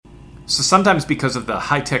So sometimes because of the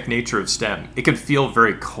high-tech nature of STEM, it can feel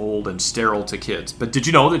very cold and sterile to kids. But did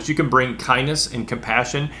you know that you can bring kindness and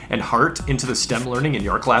compassion and heart into the STEM learning in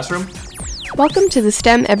your classroom? Welcome to the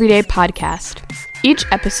STEM Everyday Podcast. Each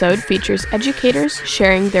episode features educators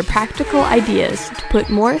sharing their practical ideas to put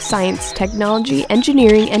more science, technology,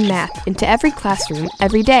 engineering, and math into every classroom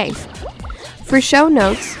every day. For show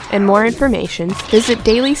notes and more information, visit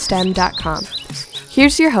dailystem.com.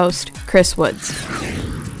 Here's your host, Chris Woods.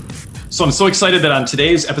 So I'm so excited that on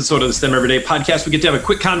today's episode of the STEM Everyday Podcast, we get to have a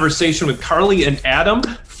quick conversation with Carly and Adam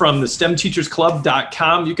from the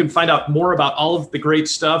STEMteachersClub.com. You can find out more about all of the great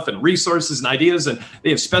stuff and resources and ideas. And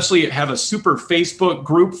they especially have a super Facebook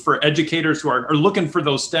group for educators who are looking for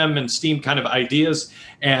those STEM and STEAM kind of ideas.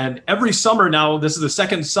 And every summer now, this is the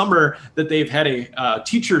second summer that they've had a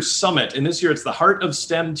Teachers Summit. And this year it's the Heart of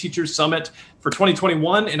STEM Teachers Summit for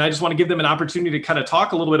 2021. And I just want to give them an opportunity to kind of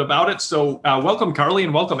talk a little bit about it. So welcome, Carly,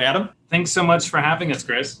 and welcome, Adam. Thanks so much for having us,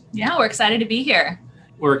 Chris. Yeah, we're excited to be here.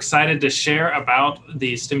 We're excited to share about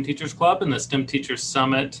the STEM Teachers Club and the STEM Teachers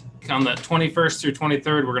Summit. On the 21st through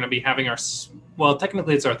 23rd, we're going to be having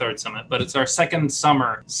technically it's our third summit, but it's our second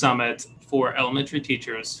summer summit for elementary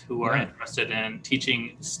teachers who are interested in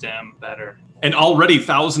teaching STEM better. And already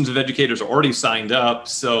thousands of educators are already signed up.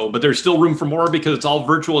 But there's still room for more because it's all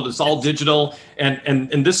virtual, it's all digital.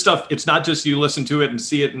 And this stuff, it's not just you listen to it and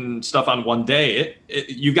see it and stuff on one day.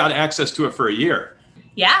 You got access to it for a year.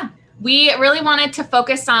 Yeah. We really wanted to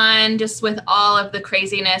focus on just with all of the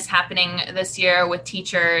craziness happening this year with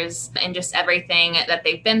teachers and just everything that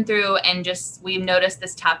they've been through. And just we've noticed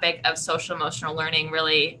this topic of social emotional learning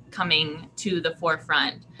really coming to the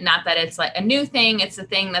forefront. Not that it's like a new thing, it's a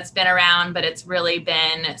thing that's been around, but it's really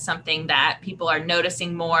been something that people are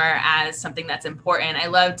noticing more as something that's important. I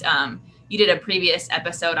loved, you did a previous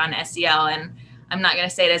episode on SEL, and I'm not going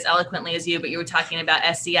to say it as eloquently as you, but you were talking about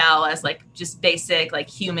SEL as like just basic like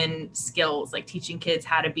human skills, like teaching kids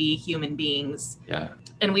how to be human beings. Yeah.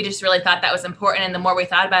 And we just really thought that was important. And the more we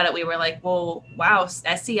thought about it, we were like, well, wow,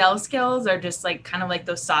 SEL skills are just like kind of like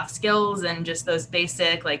those soft skills and just those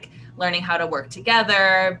basic, like learning how to work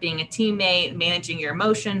together, being a teammate, managing your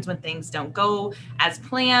emotions when things don't go as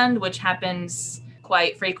planned, which happens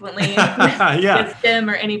quite frequently with STEM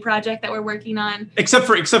or any project that we're working on. Except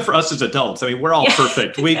for us as adults. I mean, we're all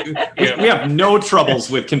perfect. We have no troubles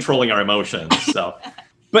with controlling our emotions. So,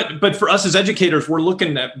 but for us as educators, we're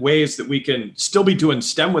looking at ways that we can still be doing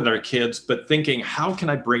STEM with our kids, but thinking, how can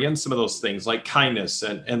I bring in some of those things like kindness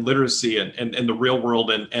and literacy and the real world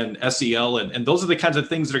and SEL. And those are the kinds of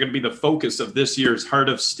things that are going to be the focus of this year's Heart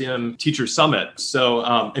of STEM Teacher Summit. So,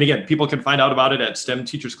 and again, people can find out about it at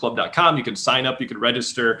STEMteachersClub.com. You can sign up, you can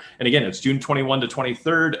register. And again, it's June 21 to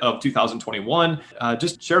 23rd of 2021.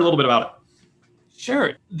 Just share a little bit about it.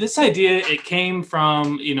 Sure. This idea, it came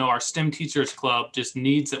from, our STEM Teachers Club, just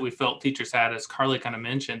needs that we felt teachers had, as Carly kind of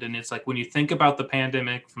mentioned. And it's like, when you think about the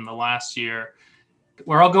pandemic from the last year,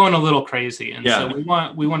 we're all going a little crazy. And so we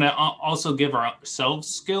want to also give ourselves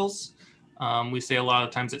skills. We say a lot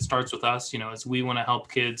of times it starts with us, as we want to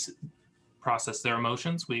help kids process their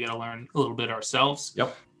emotions. We got to learn a little bit ourselves.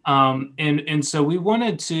 Yep. And so we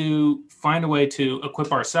wanted to find a way to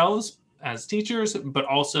equip ourselves as teachers, but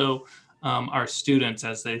also our students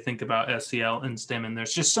as they think about SEL and STEM. And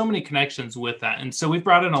there's just so many connections with that. And so we've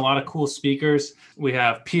brought in a lot of cool speakers. We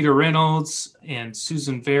have Peter Reynolds and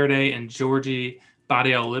Susan Verde and Georgie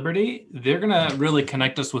Badial Liberty. They're going to really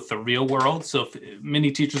connect us with the real world. So if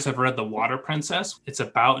many teachers have read The Water Princess, it's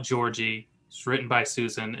about Georgie. It's written by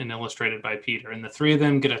Susan and illustrated by Peter. And the three of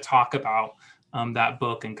them get to talk about that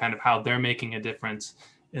book and kind of how they're making a difference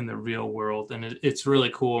in the real world. And it's really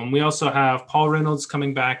cool. And we also have Paul Reynolds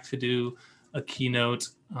coming back to do a keynote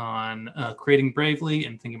on creating bravely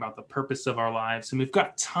and thinking about the purpose of our lives. And we've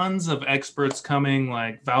got tons of experts coming,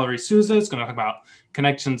 like Valerie Souza is going to talk about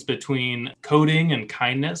connections between coding and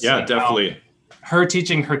kindness. Yeah, and definitely. Her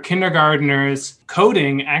teaching her kindergartners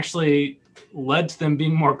coding actually led to them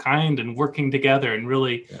being more kind and working together and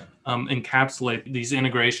really encapsulate these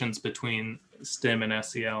integrations between STEM and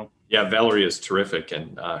SEL. Yeah, Valerie is terrific,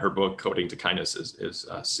 and her book "Coding to Kindness" is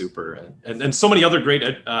super, and so many other great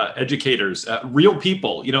educators, real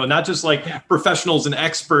people, not just like professionals and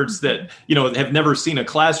experts that have never seen a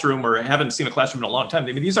classroom or haven't seen a classroom in a long time.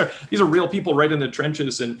 I mean, these are real people right in the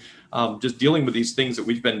trenches and just dealing with these things that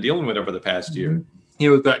we've been dealing with over the past year.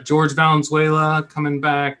 Here we've got George Valenzuela coming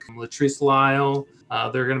back, Latrice Lyle.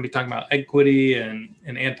 They're going to be talking about equity and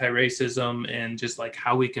anti-racism and just like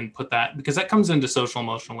how we can put that, because that comes into social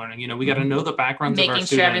emotional learning. We got to know the backgrounds of our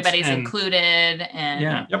students. Making sure everybody's included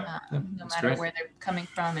and no matter great. where they're coming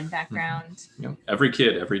from and background. Every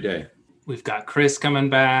kid, every day. We've got Chris coming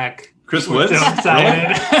back. Chris Woods? So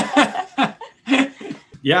excited.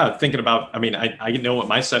 Yeah, thinking about, I know what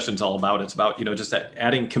my session's all about. It's about, just that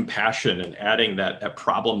adding compassion and adding that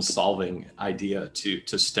problem solving idea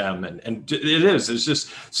to STEM. And it's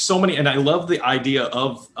just so many. And I love the idea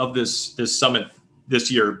of this summit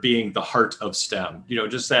this year being the heart of STEM,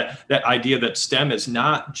 just that idea that STEM is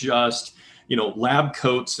not just, lab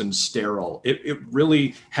coats and sterile. It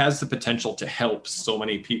really has the potential to help so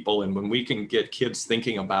many people. And when we can get kids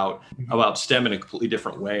thinking about STEM in a completely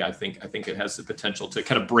different way, I think it has the potential to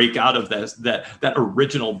kind of break out of that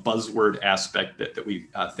original buzzword aspect that we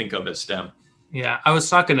think of as STEM. Yeah, I was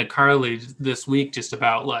talking to Carly this week just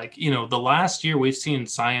about the last year we've seen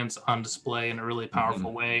science on display in a really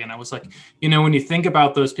powerful way. And I was like, when you think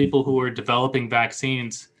about those people who were developing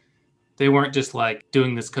vaccines, they weren't just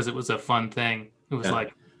doing this because it was a fun thing. It was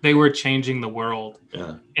they were changing the world.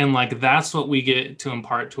 Yeah. And that's what we get to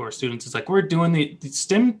impart to our students. It's we're doing the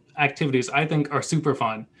STEM activities I think are super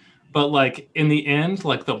fun. But in the end,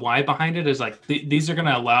 the why behind it is these are going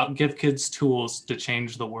to give kids tools to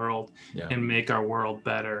change the world and make our world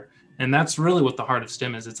better. And that's really what the heart of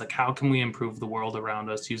STEM is. It's how can we improve the world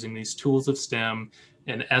around us using these tools of STEM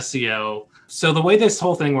and SEO? So the way this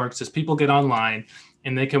whole thing works is people get online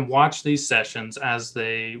and they can watch these sessions as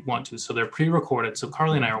they want to. So they're pre-recorded. So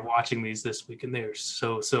Carly and I are watching these this week, and they are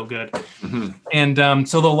so good. Mm-hmm. And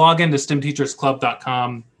so they'll log into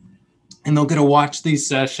STEMteachersClub.com, and they'll get to watch these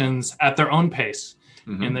sessions at their own pace.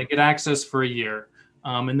 Mm-hmm. And they get access for a year.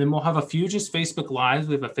 And then we'll have a few just Facebook Lives.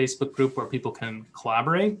 We have a Facebook group where people can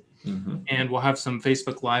collaborate. Mm-hmm. And we'll have some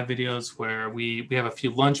Facebook Live videos where we have a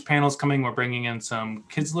few lunch panels coming. We're bringing in some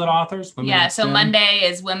Kids Lit authors. So Monday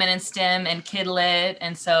is Women in STEM and Kid Lit.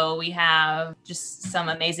 And so we have just some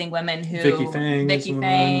amazing women Vicky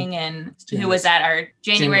Fang, and who was at our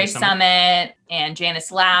January Summit, and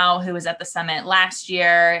Janice Lau, who was at the summit last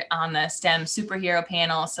year on the STEM superhero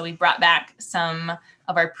panel. So we brought back some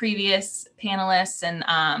of our previous panelists,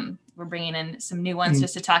 and we're bringing in some new ones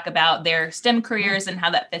just to talk about their STEM careers and how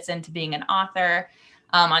that fits into being an author.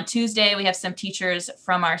 On Tuesday, we have some teachers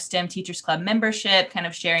from our STEM Teachers Club membership kind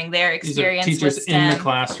of sharing their experience with STEM. These are teachers in the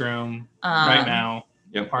classroom right now,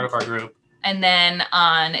 part of our group. And then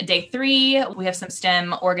on day 3, we have some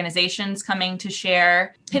STEM organizations coming to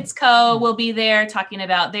share. PITSCO will be there talking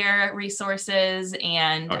about their resources.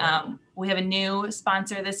 And we have a new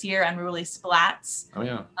sponsor this year, Unruly Splats,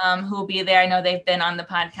 who will be there. I know they've been on the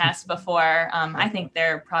podcast before. I think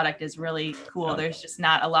their product is really cool. Yeah. There's just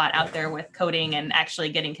not a lot out there with coding and actually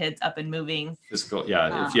getting kids up and moving. It's cool.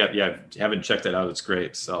 Yeah. If you haven't checked that out, it's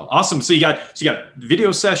great. So awesome. So you got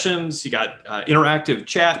video sessions, you got interactive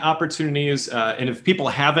chat opportunities. And if people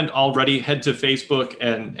haven't already, head to Facebook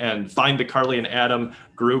and find the Carly and Adam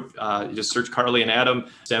group. You just search Carly and Adam,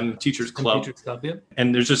 STEM Teachers Club.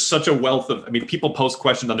 And there's just such a wealth of, people post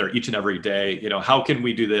questions on there each and every day. How can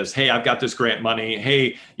we do this? Hey, I've got this grant money.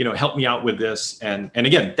 Hey, help me out with this. And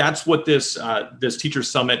again, that's what this Teacher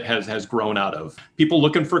Summit has grown out of. People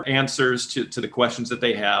looking for answers to the questions that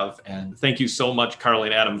they have. And thank you so much, Carly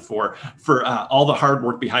and Adam, for all the hard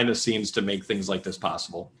work behind the scenes to make things like this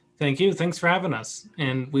possible. Thank you. Thanks for having us.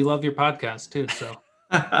 And we love your podcast too. So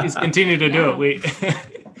please continue to do it.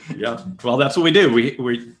 Yeah. Well, that's what we do.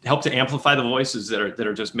 We help to amplify the voices that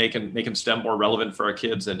are just making STEM more relevant for our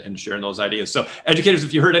kids and sharing those ideas. So educators,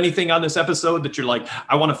 if you heard anything on this episode that you're like,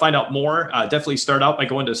 I want to find out more, definitely start out by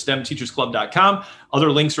going to STEMteachersClub.com.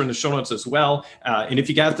 Other links are in the show notes as well. And if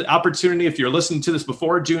you got the opportunity, if you're listening to this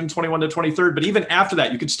before June 21 to 23rd, but even after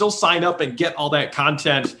that, you can still sign up and get all that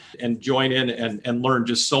content and join in and learn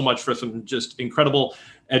just so much for some just incredible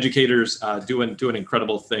educators doing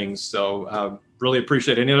incredible things. So really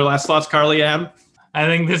appreciate it. Any other last thoughts, Carly, Am? I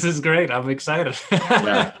think this is great. I'm excited.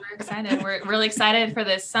 Yeah, we're excited. We're really excited for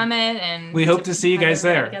this summit, and we hope to see you guys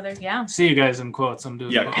there. Together. Yeah. See you guys in quotes. I'm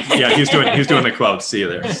doing. Yeah. He's doing the quotes. See you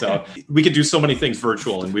there. So we could do so many things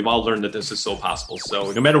virtual, and we've all learned that this is so possible.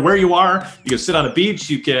 So no matter where you are, you can sit on a beach.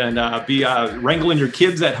 You can be wrangling your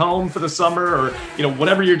kids at home for the summer, or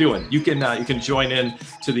whatever you're doing. You can join in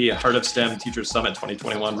to the Heart of STEM Teachers Summit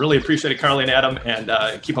 2021. Really appreciate it, Carly and Adam,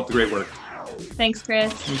 and keep up the great work. Thanks,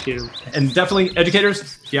 Chris. Thank you. And definitely, educators,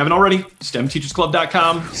 if you haven't already,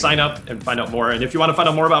 STEMteachersClub.com, sign up and find out more. And if you want to find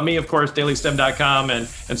out more about me, of course, dailystem.com and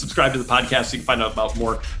subscribe to the podcast so you can find out about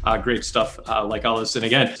more great stuff like all this. And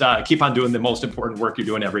again, keep on doing the most important work you're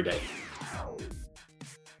doing every day.